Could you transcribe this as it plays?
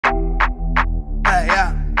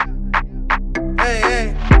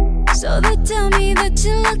tell me that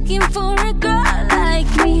you're looking for a girl like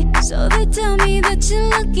me. So they tell me that you're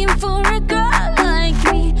looking for a girl like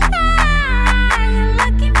me. You're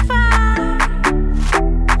looking for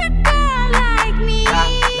a girl like me.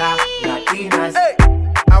 Latinas. Hey,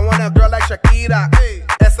 I want a girl like Shakira. Hey,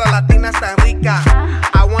 esa latina está rica.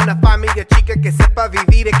 I wanna find me a chica que sepa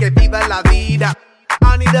vivir y que viva la vida.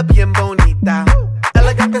 I need a bien bonita,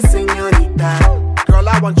 elegante señorita. Girl,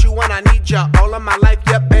 I want you when I need ya. All of my life,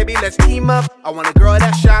 yeah, baby, let's team up. I want a girl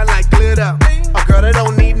that shine like glitter, a girl that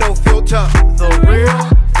don't need no filter. The real,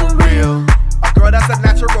 for real. A girl that's a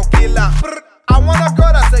natural killer. I want a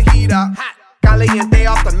girl that's a heater, caliente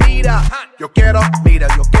off the meter. Yo quiero, mira,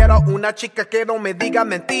 yo quiero una chica que no me diga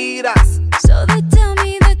mentiras. So they tell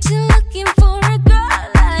me that you're looking for a girl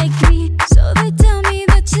like me. So they tell me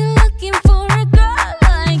that you're looking for a girl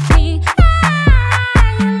like me.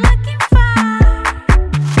 You're looking for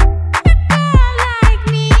a girl like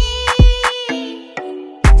me.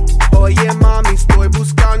 Oye mami, estoy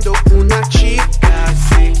buscando una chica,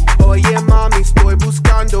 sí. Oye mami, estoy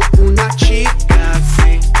buscando una chica,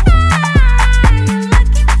 sí.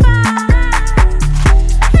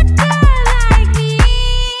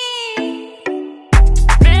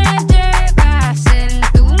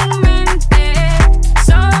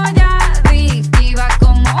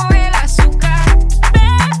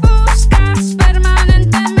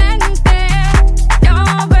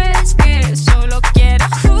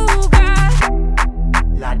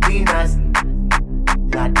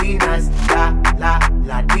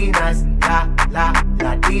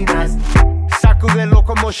 Latinas. Sacudelo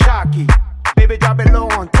como Shocky. Baby, drop it low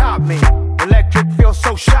on top me. Electric feels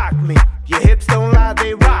so shock me. Your hips don't lie,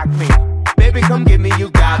 they rock me. Baby, come get me, you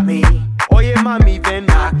got me. Oye, mami, ven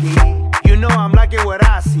aquí. You know I'm like it what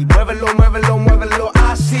I see. Muévelo, muévelo, muévelo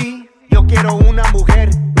así. Yo quiero una mujer,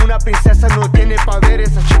 una princesa, no tiene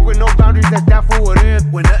poderes. A chick with no boundaries, that's down for whatever.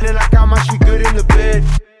 When nothing in la cama, she good in the bed.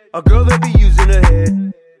 A girl that be using her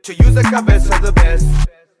head to use the cabeza the best.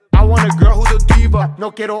 I want a girl who's a diva.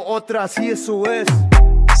 No quiero otra, así eso es.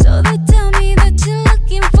 So they tell me that you're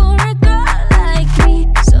looking for a girl like me.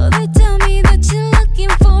 So they tell me that you're looking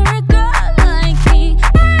for a girl like me.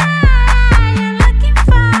 You're looking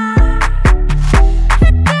for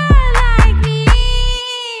a girl like me.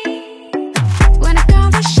 When a girl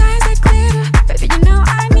that shines like glitter, baby, you know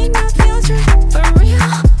I need no filter. For real,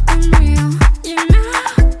 I'm real. You know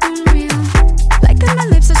I'm real. Like that my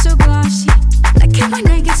lips are so glossy. Like how my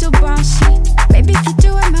neck is so bossy. Baby, if you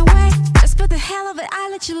do it my way, just for the hell of it, I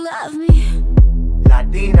let you love me.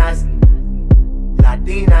 Latinas,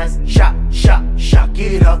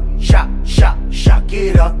 Shakira,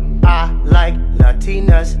 Shakira. I like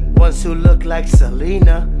Latinas, ones who look like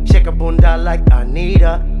Selena. Shake a bunda like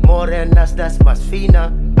Anita. Morenas, that's más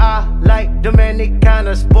fina. I like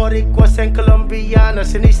Dominicanas, Boricuas and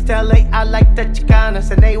Colombianas. In East LA, I like the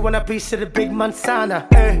Chicanas, and they want a piece of the big manzana.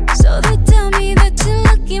 So they tell me that you're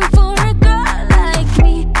looking for a girl like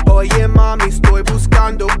me. Oye mami, estoy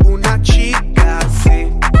buscando una chica, sí.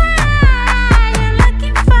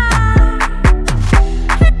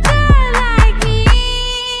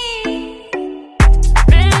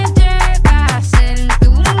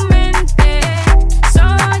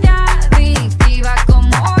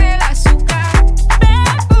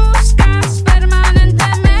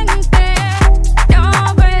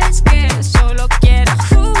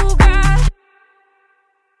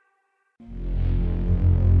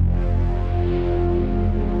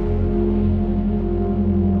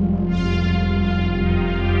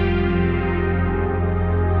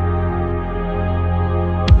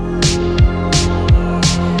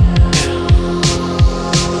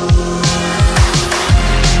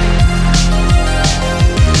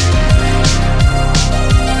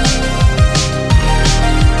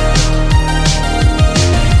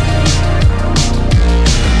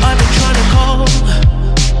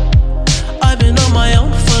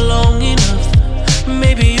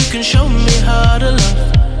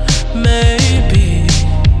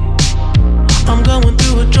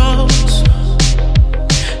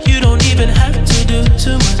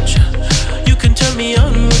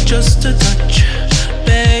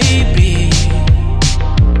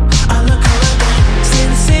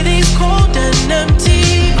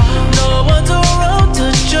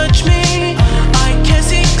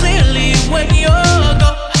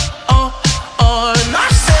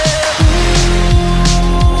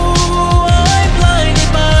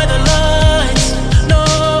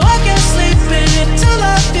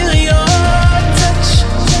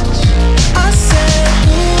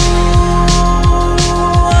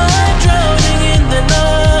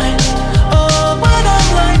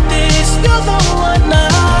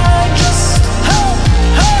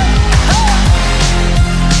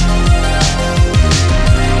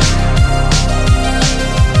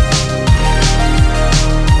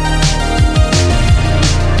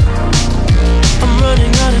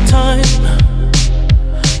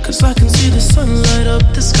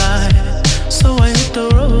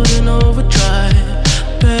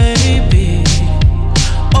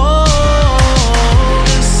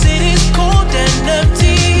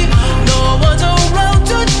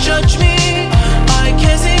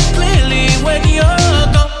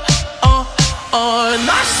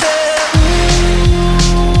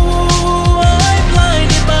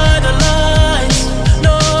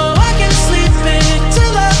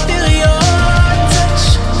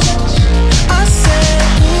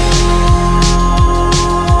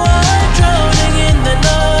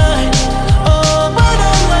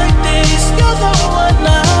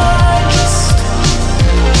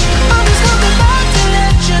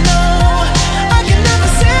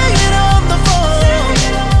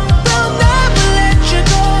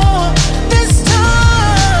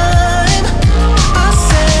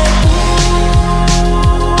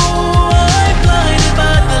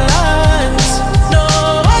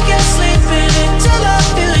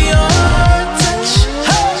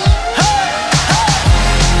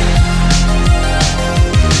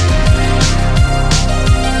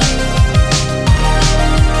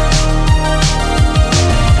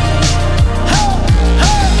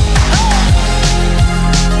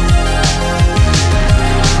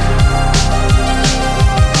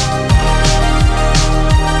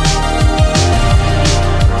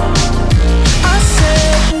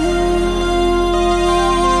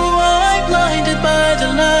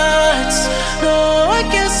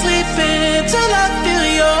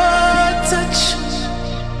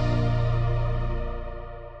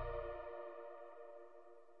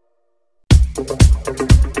 I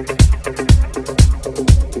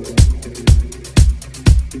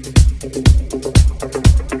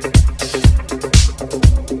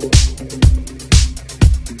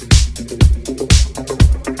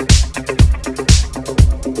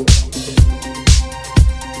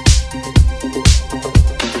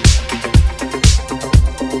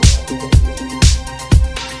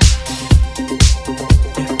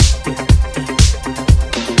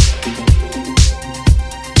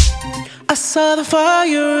saw the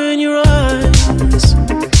fire in your eyes.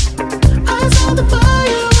 I saw the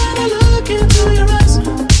fire when I look into your eyes.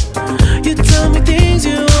 You tell me things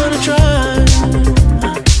you wanna try.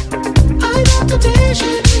 I know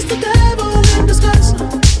temptation is the devil in disguise.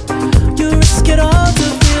 You risk it all to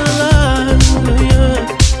feel alive, yeah.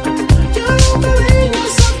 You're offering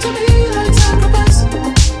yourself to me like sacrifice.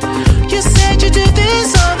 You said you do this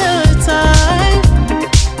all the time.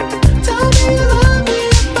 Tell me you love me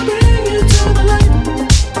if I bring you to the light.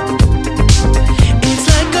 It's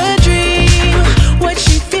like a dream, what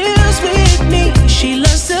she feels with me. She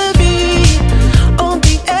loves to be on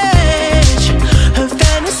the edge. Her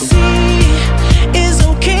fantasy is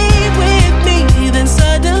okay with me. Then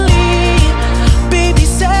suddenly, baby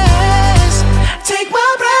says, take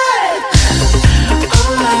my breath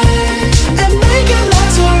away and make it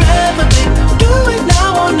last forever, babe. Do it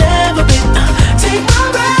now or never, babe. Take my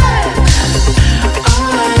breath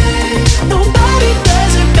away. Nobody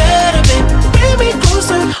does it better, babe. Bring me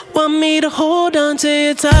closer, want me to hold on to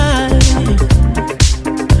you tight.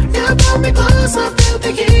 You brought me close, I feel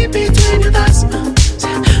the heat between your thighs.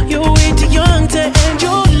 You're way too young to end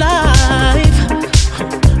your life.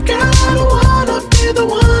 Girl, I don't wanna be the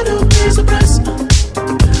one who pays the price.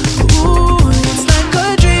 Ooh, it's like a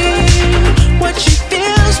dream, what she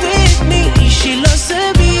feels with me. She loves to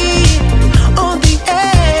be on the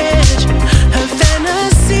edge. Her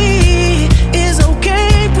fantasy is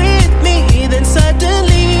okay with me. Then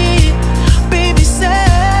suddenly, baby says,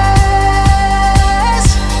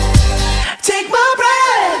 take my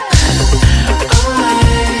breath away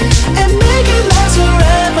and make it last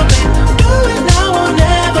forever, babe. Do it now or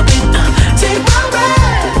never, babe. Take my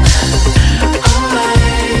breath away.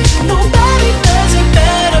 Nobody does it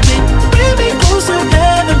better, babe. Bring me closer,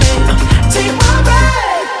 heaven, babe. Take my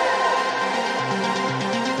breath.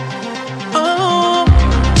 Oh,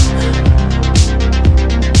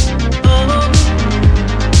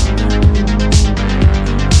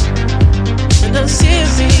 and I see it.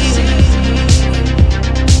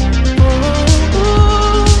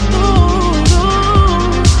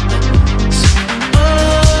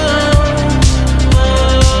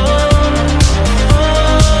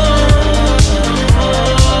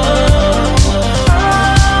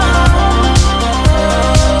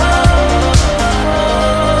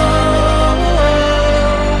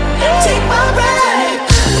 Take my breath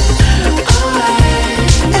away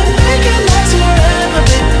and make it last forever,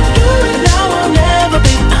 babe. Do it now or never,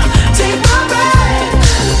 babe. Take my breath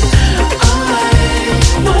away.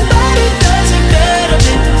 Nobody does it better,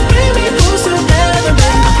 babe. Bring me close to heaven,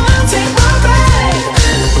 babe. Take my breath.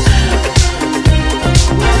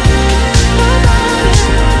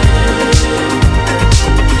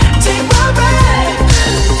 Take my breath.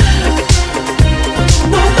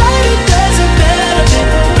 Nobody does it better, babe.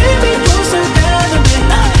 Bring me close to heaven, babe.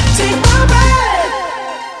 Take my breath.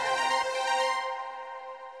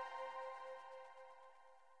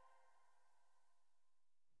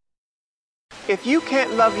 If you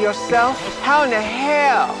can't love yourself, how in the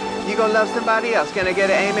hell you gonna love somebody else? Can I get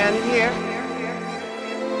an amen in here?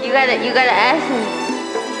 You gotta ask me.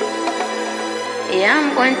 Yeah,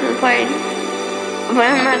 I'm going to the party, but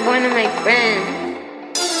I'm not going to make friends.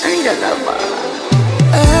 I need a lover.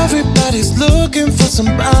 Everybody's looking for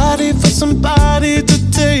somebody to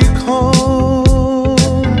take home.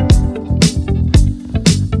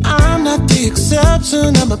 I'm not the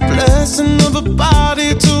exception, I'm a blessing of a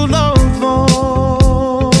body to love on.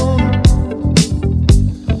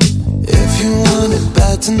 If you want it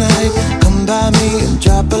bad tonight, come by me and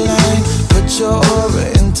drop a line. Put your aura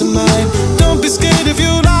into mine. Don't be scared if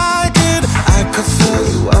you like it. I could fill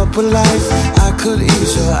you up with life. I could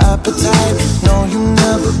ease your appetite. No, you've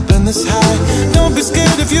never been this high. Don't be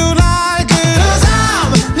scared if you like it. 'Cause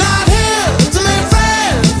I'm not here to make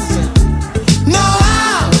friends. No,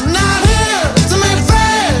 I'm not here to make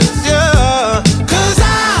friends, yeah. 'Cause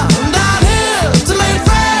I'm not here to make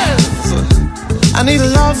friends. I need a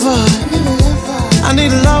lover. I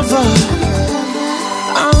need a lover.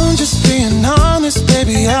 I'm just being honest,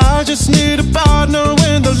 baby. I just need a partner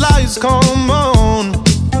when the lights come on.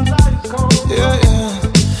 Yeah, yeah.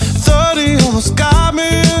 30 almost got me,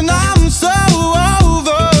 and I'm so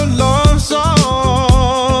over love song.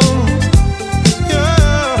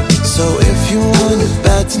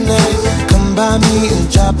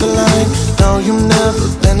 know you've never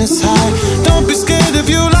been this high. Don't be scared if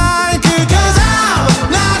you like it, 'cause I'm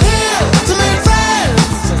not here to make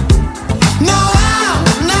friends. No, I'm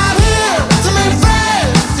not here to make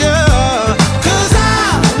friends, yeah. 'Cause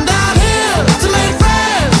I'm not here to make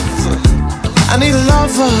friends. I need a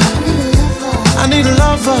lover, I need a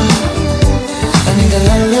lover, I need a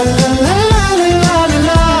la la la la la la la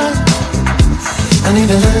la. I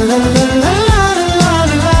need a la la la la la la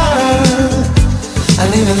la la. I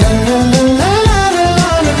need a la la la la la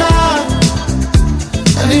la la la.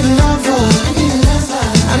 I need a lover,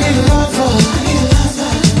 I need a lover.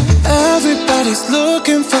 Everybody's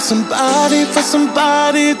looking for somebody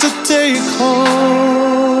to take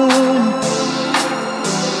home.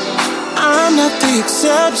 I'm not the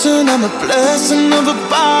exception, I'm a blessing of a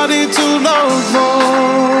body to love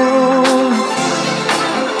on.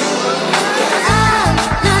 I'm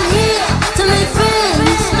not here to make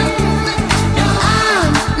friends.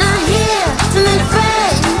 I'm not here to make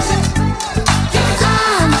friends.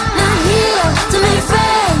 I'm not here to make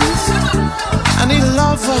friends. I need a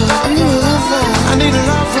lover, I need a lover, I need a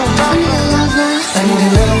lover, I need a lover, I need a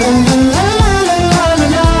la la la la la la la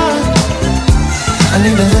la. I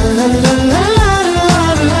need a la la la la la la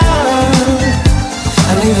la la.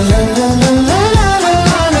 I need a la la la la la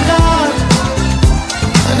la la la.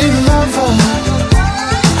 I need a lover,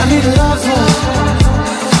 I need a lover,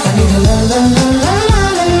 I need a la la la la la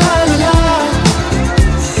la la la.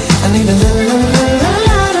 I need a la la la la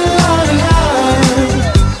la la la la.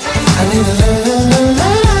 I need a la la la la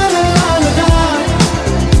la la la la.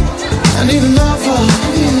 I need a lover,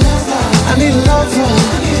 I need a lover.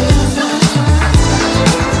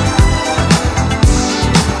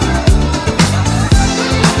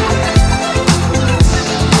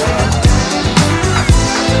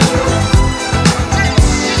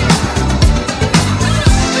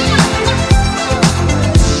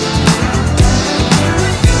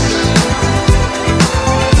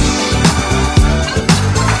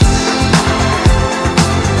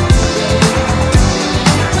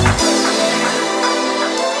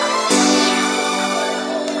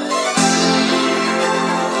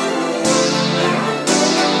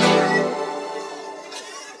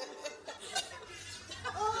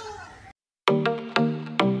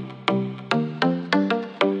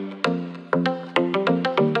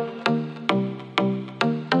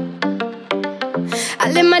 I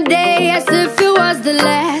live my day as if it was the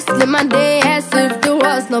last. Live my day as if there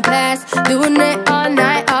was no past. Doing it all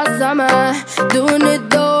night, all summer. Doing it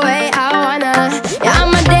the way I wanna. Yeah,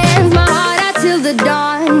 I'ma dance my heart out till the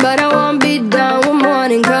dawn, but I won't be done when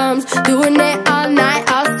morning comes. Doing it all night,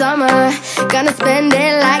 all summer. Gonna spend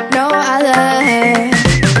it like no other.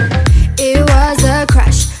 It was a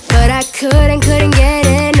crush, but I couldn't get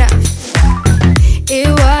enough. It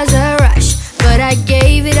was a rush, but I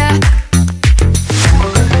gave it up.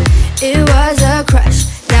 It was a crush.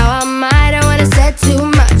 Now I might have wanna said too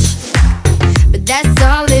much, but that's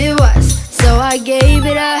all it was, so I gave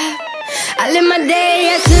it up. I live my day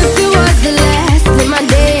as if it was the last. Live my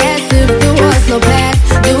day as if there was no past.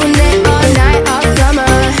 Doing it all night, all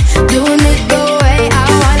summer. Doing it the way I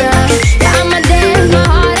wanna.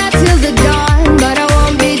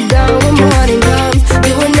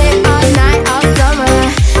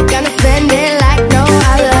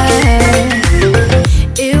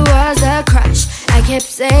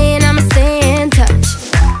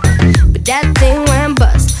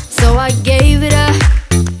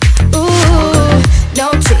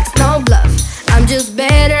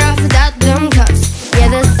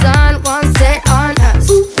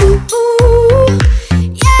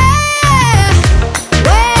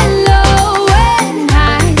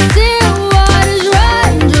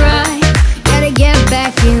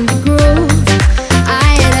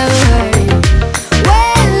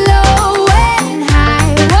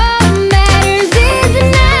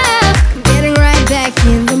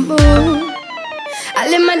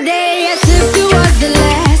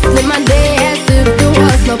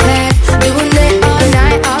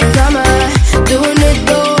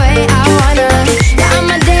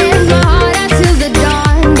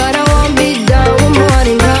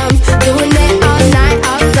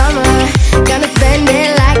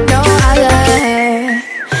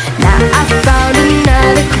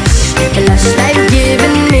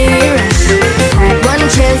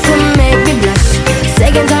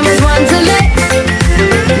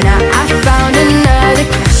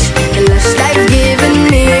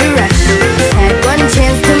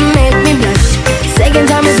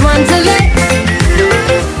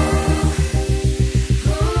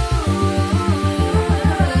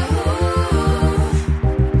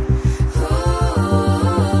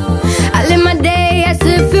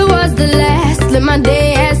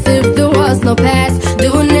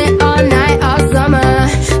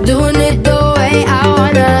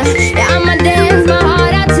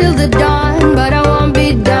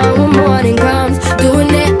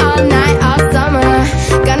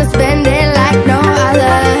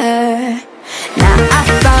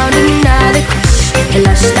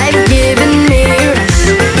 lush life giving me rush.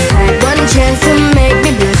 Had one chance to make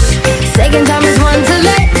me blush. Second time is one too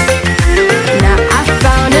late. Now I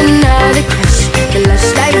found another crush. The lush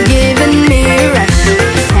life giving me rush.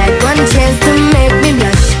 Had one chance to make me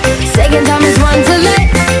blush. Second time is one too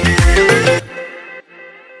late.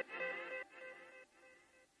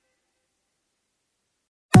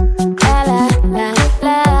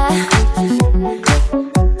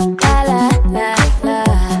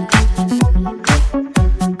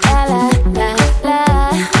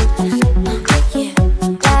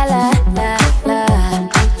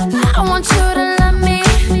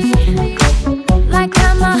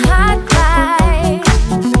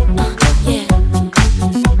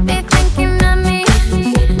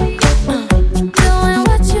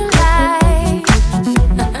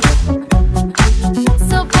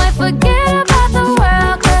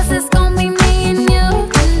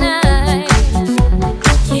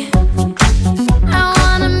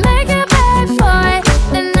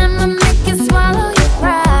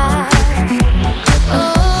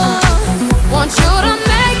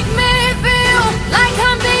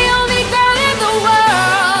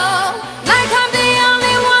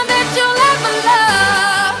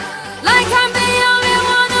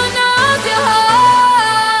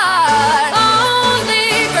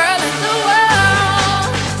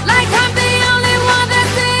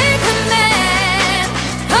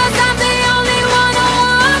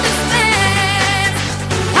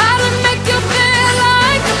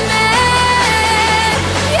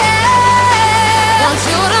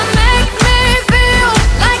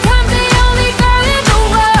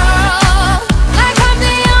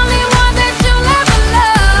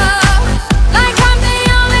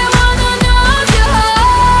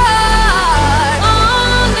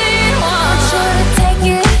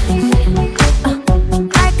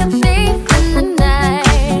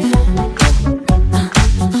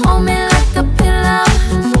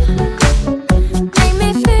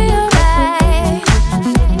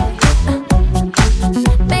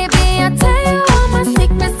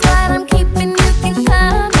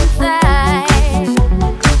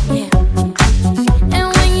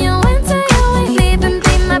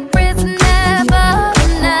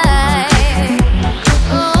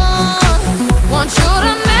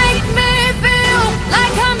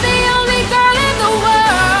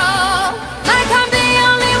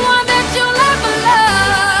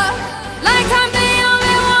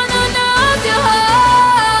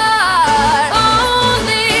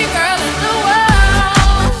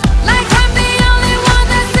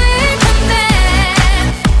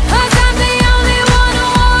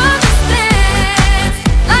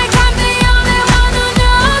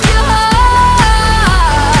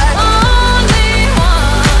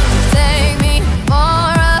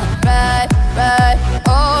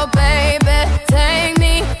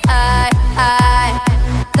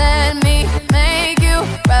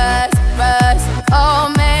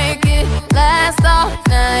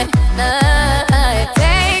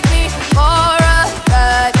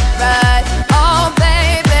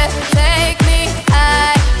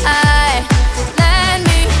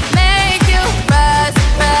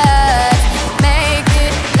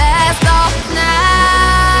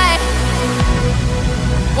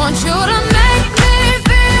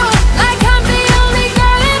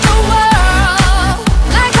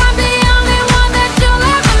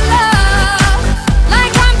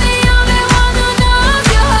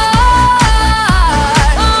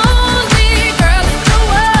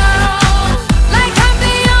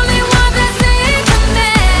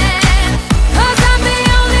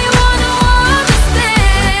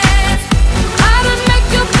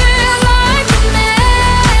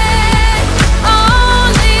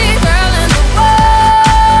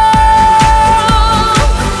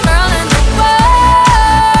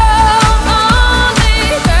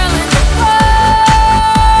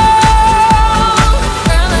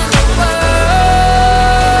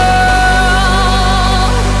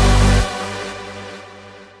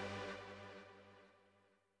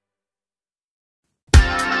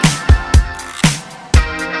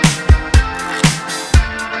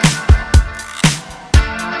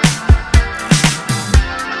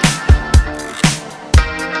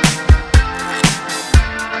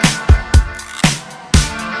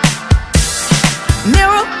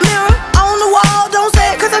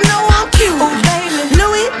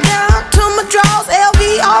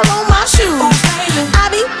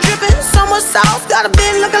 sauce, got a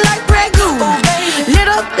bit looking like Grey Goose. Lit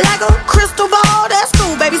up like a crystal ball, that's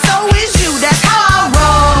cool, baby, so is you, that's how I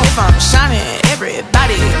roll. If I'm shining,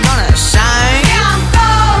 everybody gonna shine.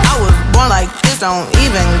 I was born like this, don't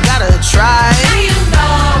even gotta try.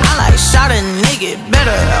 I like shot a nigga,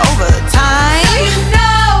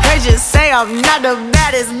 I'm not the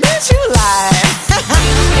baddest bitch you like.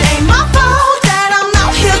 It ain't my fault that I'm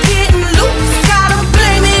out here getting loose. Gotta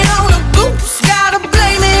blame it on the goose. Gotta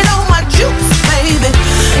blame it on my juice, baby.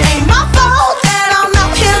 It ain't my fault that I'm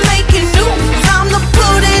out here making news. I'm the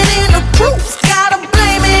put it in the proof. Gotta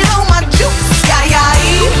blame it on my juice. Yeah, yeah,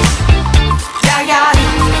 yeah, yeah,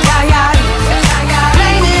 yeah, yeah, yeah.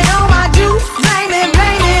 Blame it on my juice. Blame it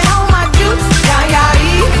on my juice. Yeah, yeah,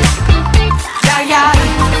 yeah, yeah,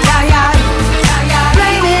 yeah, yeah.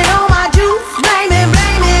 Blame it on my juice. Blame it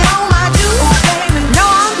on my juice. No,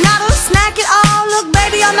 I'm not a snack at all. Look,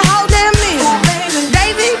 baby, I'm the whole damn meal.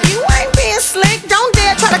 David, you ain't being slick. Don't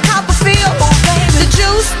dare try to cop a feel. The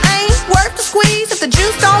juice ain't worth the squeeze if the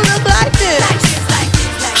juice don't look like this.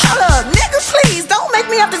 Hold up, nigga, please don't make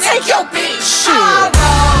me have to take your bitch. Shit.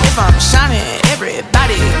 If I'm shining,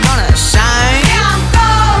 everybody gonna shine.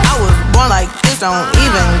 I was born like this, don't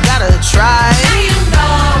even gotta try.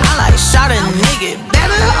 I like shot a nigga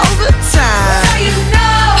better over time.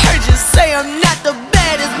 Heard you say I'm not the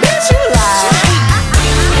baddest bitch you like.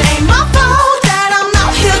 It ain't my fault that I'm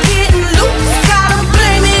out here getting loose. Gotta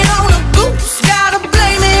blame it on the goose. Gotta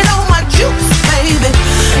blame it on my juice, baby.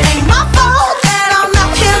 It ain't my fault that I'm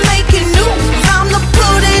out here making news. I'm the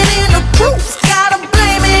put it in the proof. Gotta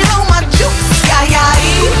blame it on my juice. Yeah, yeah,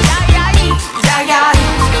 yeah, yeah, yeah, yeah,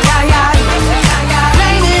 yeah, yeah.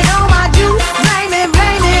 Blame it on my juice. Blame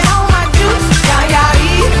it on my juice. Yeah, yeah,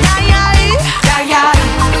 yeah, yeah, yeah, yeah,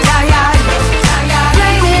 yeah, yeah.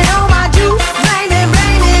 Blame it on my juice. Blame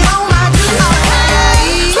it on my juice.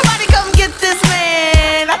 Okay. Somebody come get this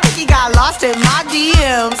man. I think he got lost in my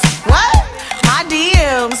DMs. What? My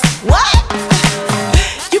DMs. What?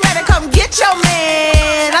 You better come get your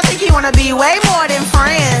man. I think he wanna be way more than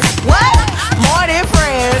friends. What? More than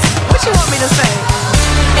friends. What you want me to say?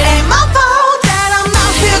 It ain't my fault that I'm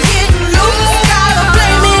out here getting loose. Gotta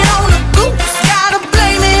blame it on the goose. Gotta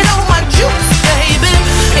blame it on my juice, baby.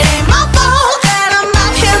 It ain't my fault that I'm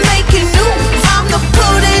out here making news. I'm the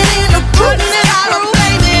put it in the proof. Gotta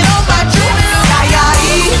blame it on my juice. Yeah, yeah,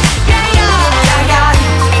 yeah, yeah, yeah, yeah,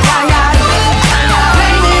 yeah, yeah.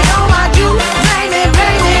 Blame it on my juice. Blame it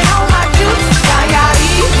on my juice. Yeah, yeah,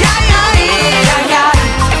 yeah, yeah, yeah,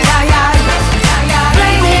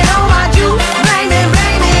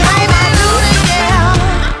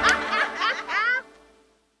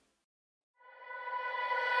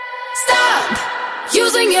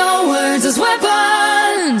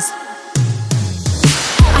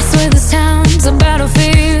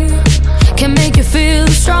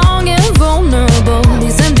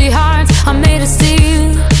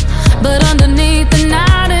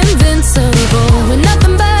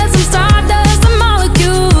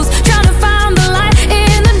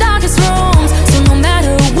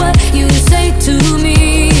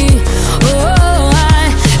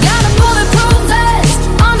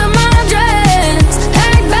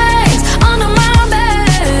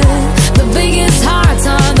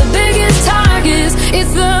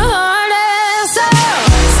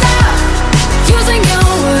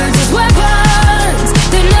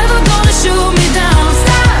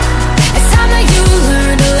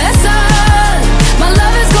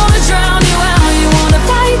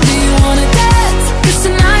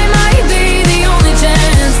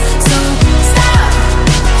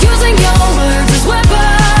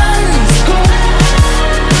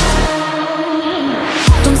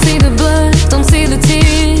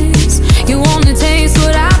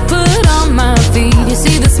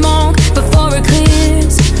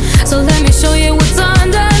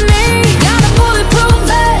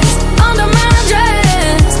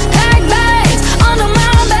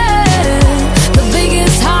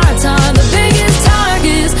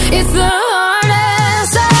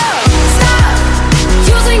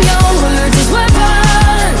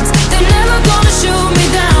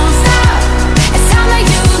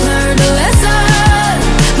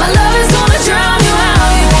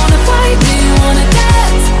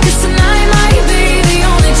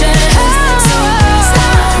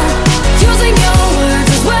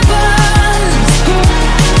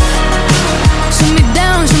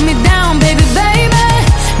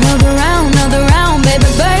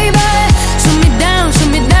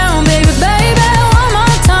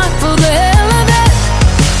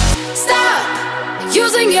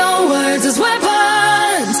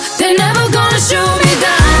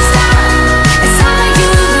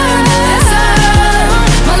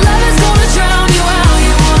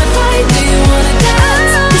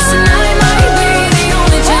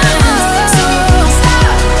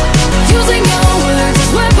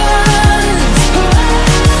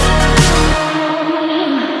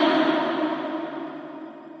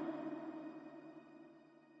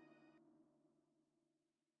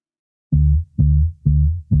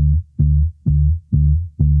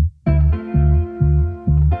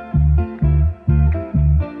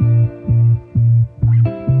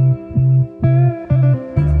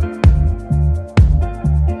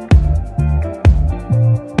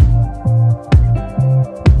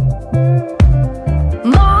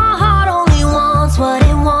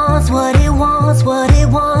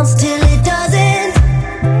 wants till it doesn't.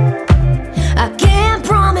 I can't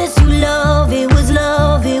promise you love. It was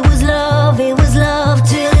love, it was love, it was love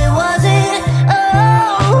till it wasn't.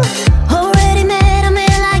 Oh, already met a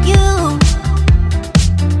man like you.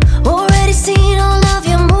 Already seen all of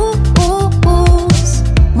your moves.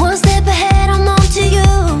 One step ahead, I'm on to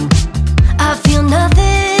you. I feel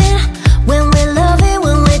nothing when we're loving,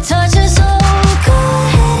 when we're touching. So go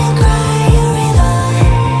ahead and cry a river.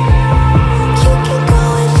 You can go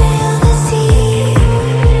and feel the sea.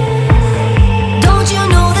 Don't you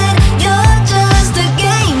know that you're just a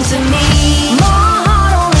game to me? My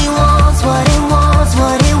heart only wants what it wants,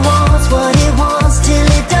 what it wants, what it wants till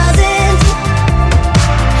it doesn't.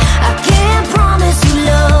 I can't promise you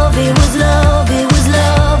love. It was love, it was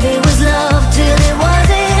love, it was love till it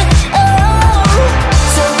wasn't. Oh,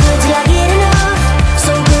 so good till I get enough,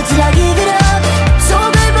 so good till I give it up, so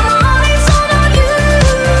good but my heart is all on you.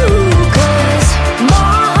 'Cause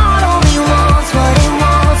my heart only wants what it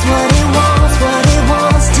wants, what it wants, what it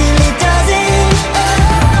wants till it doesn't.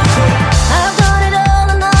 I've got it all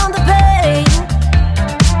on the page.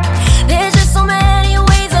 There's just so many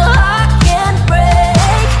ways a heart can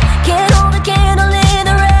break. Can't hold a candle in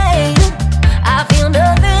the rain. I feel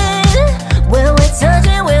nothing when we're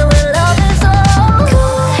touching, when we're loving. So go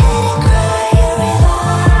ahead and cry a river.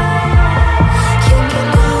 You can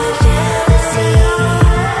go and feel the sea.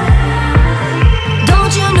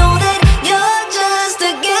 Don't you know that you're just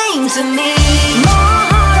a game to me? My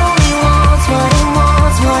heart only wants what it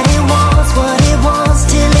wants, what it wants, what it wants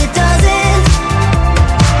till it doesn't.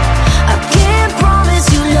 I can't promise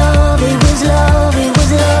you love. It was love, it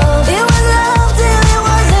was love, it was love till it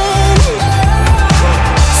wasn't.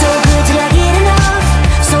 So good till I get enough,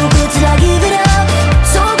 so good till I give it up,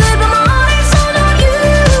 so good but my heart is all on you.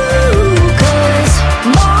 'Cause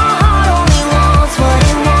my heart only wants what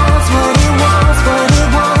it wants, what it wants, what it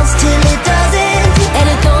wants till it doesn't. And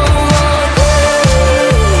it don't want you.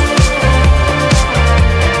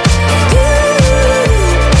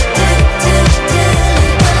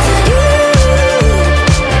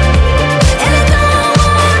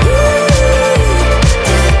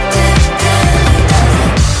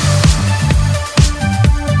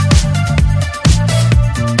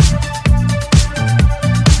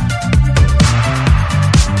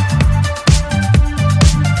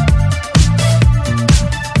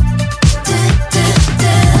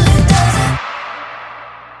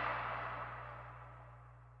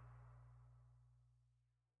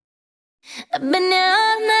 I've been here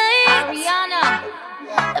all night, Ariana.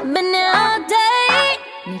 I've been here all day,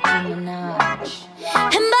 Nicki Minaj.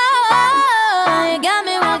 And boy, you got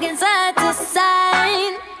me walking side to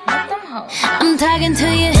side. I'm talking to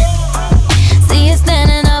you. See you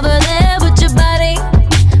standing over there with your body,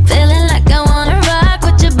 feeling like I wanna rock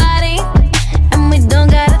with your body, and we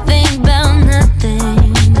don't gotta think about nothing.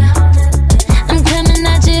 I'm coming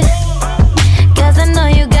at you, 'cause I know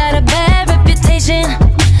you got a bad reputation.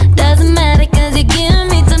 Doesn't matter 'cause you give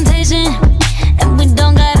me temptation, and we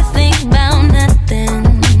don't gotta think about nothing.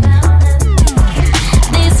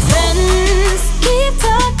 These friends keep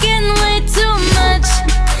talking way too much.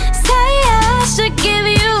 Say I should give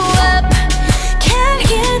you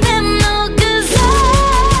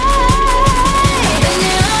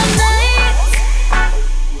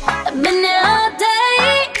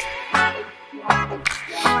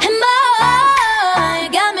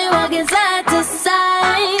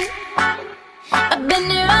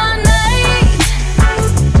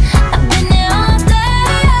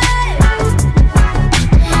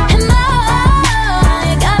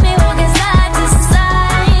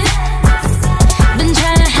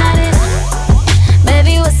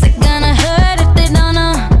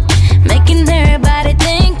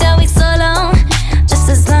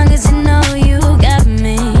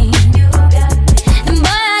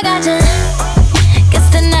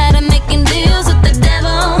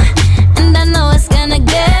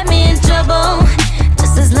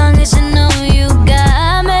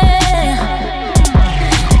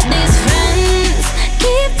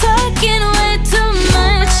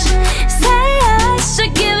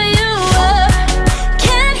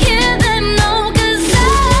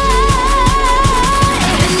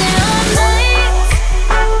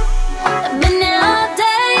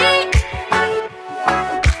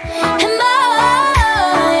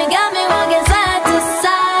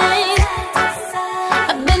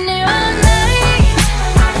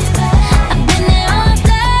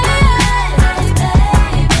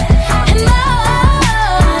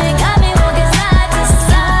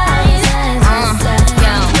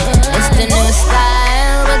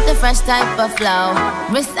of flow.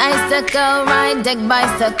 Wrist icicle, ride deck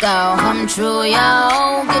bicycle. Come true,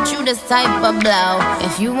 yo. Get you this type of blow.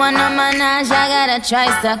 If you wanna manage, I got a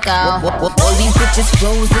tricycle. All these bitches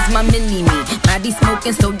flows is my mini-me. Body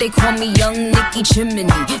smoking, so they call me Young Nicki Chimney.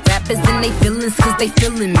 Rappers in they feelings, cause they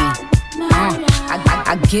feeling me.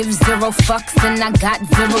 I give 0 fucks and I got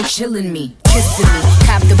 0 chillin' me. Kissing me,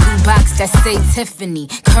 cop the blue box that say Tiffany.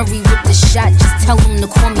 Curry with the shot, just tell them to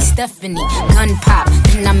call me Stephanie. Gun pop,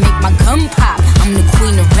 then I make my gun pop. I'm the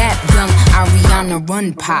queen of rap, young Ariana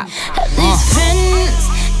Run Pop. These friends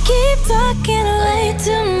keep talking way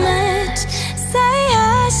too much. Say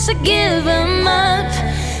I should give them up.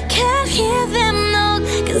 Can't hear them no,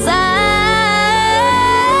 cause I've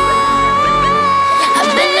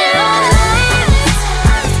been there all night.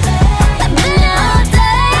 I've been there all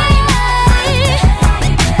day.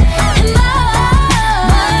 And boy,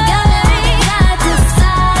 got me side to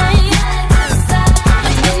side.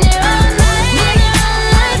 I've been there all night.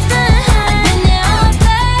 I've been there all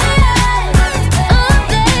day. Oh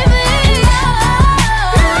baby,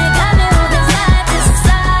 boy, got me moving side to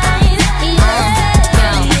side.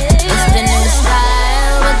 It's the new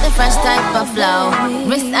style with the fresh type of flow.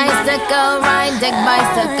 Wrist icicle, ride deck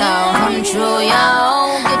bicycle. Come true, yo.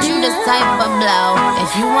 Get you this type of blow.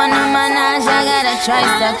 If you wanna manage, I got a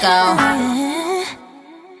tricycle.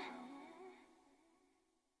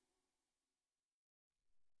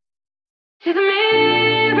 She's a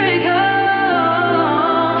miracle.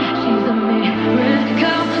 She's a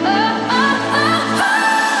miracle.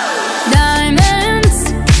 Diamonds.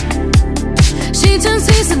 She turns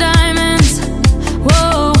thieves to diamonds.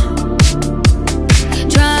 Whoa.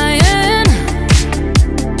 Trying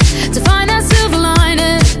to find that silver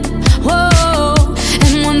lining. Whoa.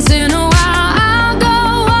 And once in a while, I'll go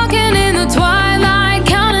walking in the twilight,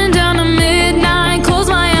 counting down to midnight. Close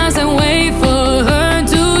my eyes and wait for her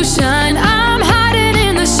to shine. I'm hiding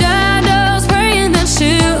in the shadows, praying that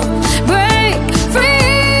she'll break free.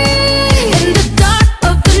 In the dark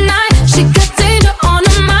of the night, she got danger on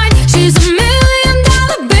her mind. She's a $1 million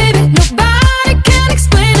baby, nobody can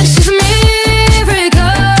explain it. She's a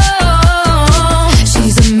miracle.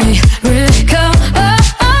 She's a miracle.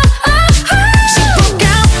 She broke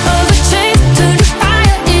out of her chains, turned to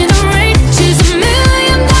fire in the rain. She's a $1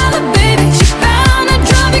 million baby. She found to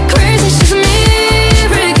drive you crazy. She's a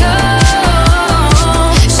miracle.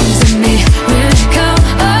 She's a miracle.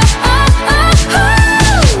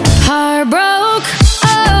 Heart broke.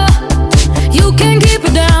 Oh, you can keep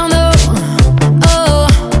her down though. Oh,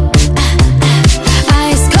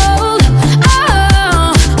 ice cold.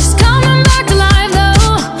 Oh, she's coming back to life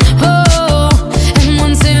though. Oh, and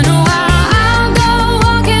once in a while, I'll go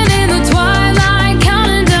walking in the twilight,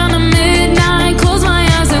 counting down to midnight. Close my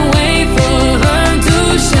eyes and wait for her to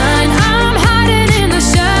shine. I'm hiding in the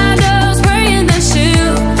shadows, praying that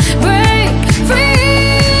she'll break free.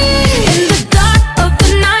 In the dark of the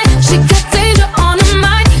night, she got danger on her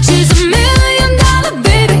mind. She's a $1 million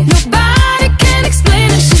baby, nobody can explain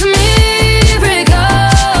it. She's a miracle.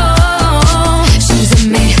 She's a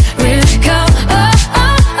miracle.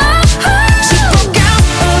 She broke out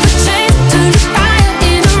of her chains, turned to fire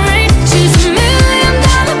in the rain. She's a $1 million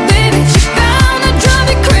baby. She found to drive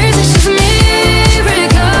you crazy. She's a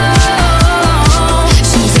miracle.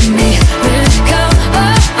 She's a miracle.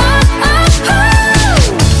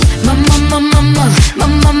 Mama, mama,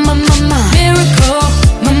 mama, mama, mama, miracle.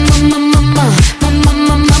 Mama, mama, mama,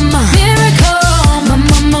 mama, mama, miracle. Mama,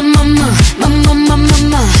 mama, mama, mama,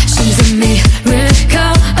 mama, she's a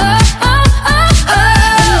miracle.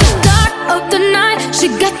 In the dark of the night, she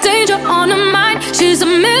got danger on her mind. She's a $1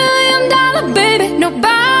 million baby,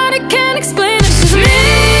 nobody can explain it. She's a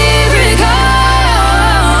miracle.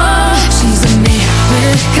 She's a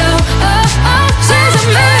miracle. She's a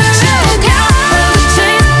miracle. She broke out of her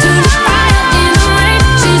chains, turned to fire in the rain.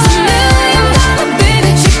 She's a $1 million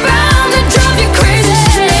baby. She found to drive you crazy.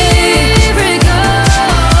 She's a miracle.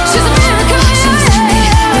 She's a miracle. She's a miracle. She's a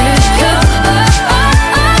miracle.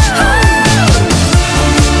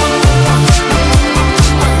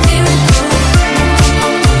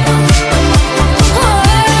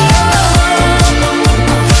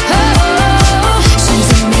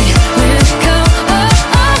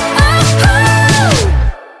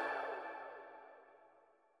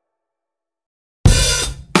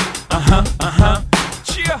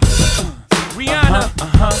 Yeah. Rihanna.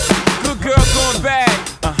 Good girl going bad.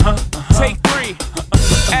 Take 3.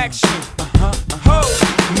 Action. Ho.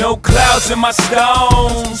 No clouds in my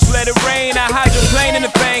stones. Let it rain. I hydroplane in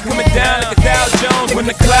the bank. Coming down like a Dow Jones. When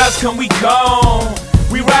the clouds come, we gone.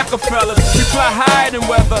 We Rockefellers, we fly higher than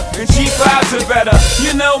weather, and G5s are better.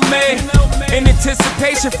 You know me, in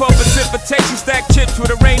anticipation for precipitation, stack chips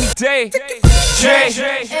with a rainy day. Jay,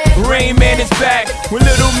 Rain Man is back with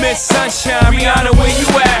Little Miss Sunshine. Rihanna, where you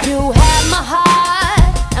at? You have my heart,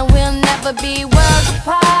 and we'll never be worlds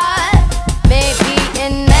apart. Maybe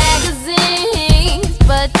in magazines,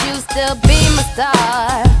 but you still be my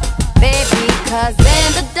star, baby. 'Cause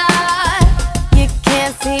in the dark, you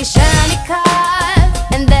can't see shiny cars,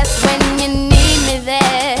 and that's when you need me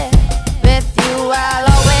there. With you, I'll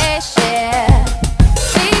always share.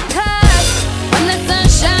 Because when the sun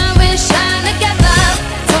shines, we shine together.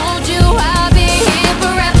 Told you I'll be here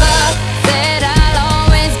forever. Said I'll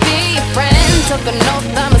always be your friend. Took an oath,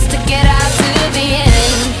 I'ma stick it out to the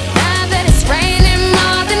end. Now that it's raining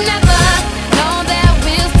more than ever, know that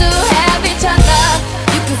we'll still have each other.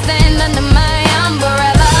 You can stand under my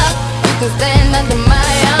umbrella. You can stand under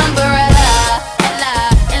my umbrella. Ella,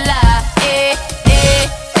 Ella,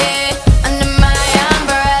 under my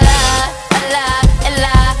umbrella. Ella,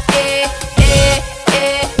 Ella,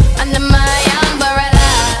 under my umbrella.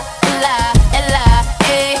 Ella, Ella,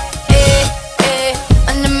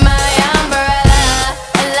 under my umbrella.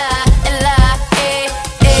 Ella, Ella,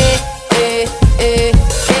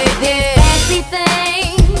 fancy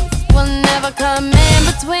things will never come in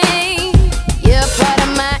between. You're part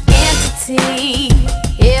of my entity,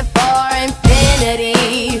 here for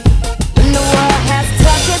infinity. When the world has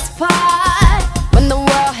touched its part, when the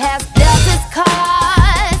world has dealt its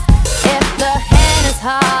cards, if the hand is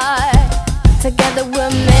hard, together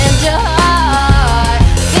we'll mend your heart.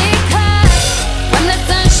 Because when the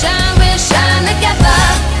sun shines, we'll shine together.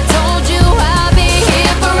 Told you I'll be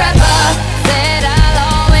here forever. Said I'll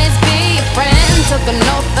always be your friend. Took an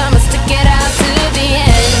oath, I'ma stick it out to the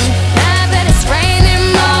end. Now that it's raining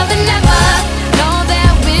more than ever, know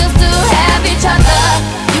that we'll still have each other.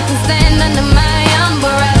 You can stand under my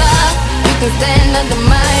umbrella. You can stand under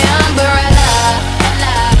my umbrella.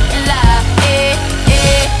 Ella, Ella,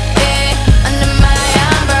 under my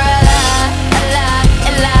umbrella. Ella,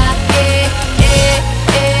 Ella,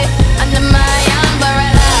 under my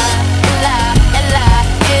umbrella. Ella, Ella,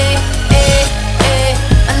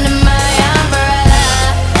 under my umbrella.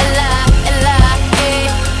 Ella, Ella,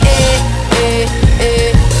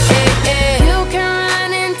 you can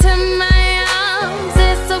run into my arms.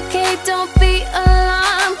 It's okay, don't be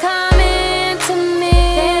alarmed. Come into me.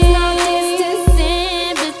 There's no distance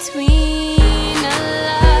in between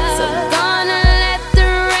us. So gonna let the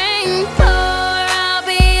rain pour. I'll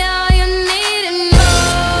be all you need and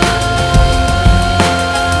more.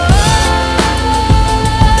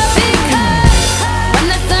 Because when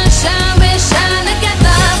the sun shines, we shine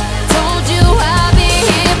together. Told you I'll be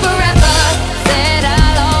here forever. Said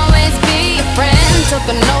I'll always be your friend. Took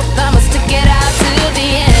an oath, I'ma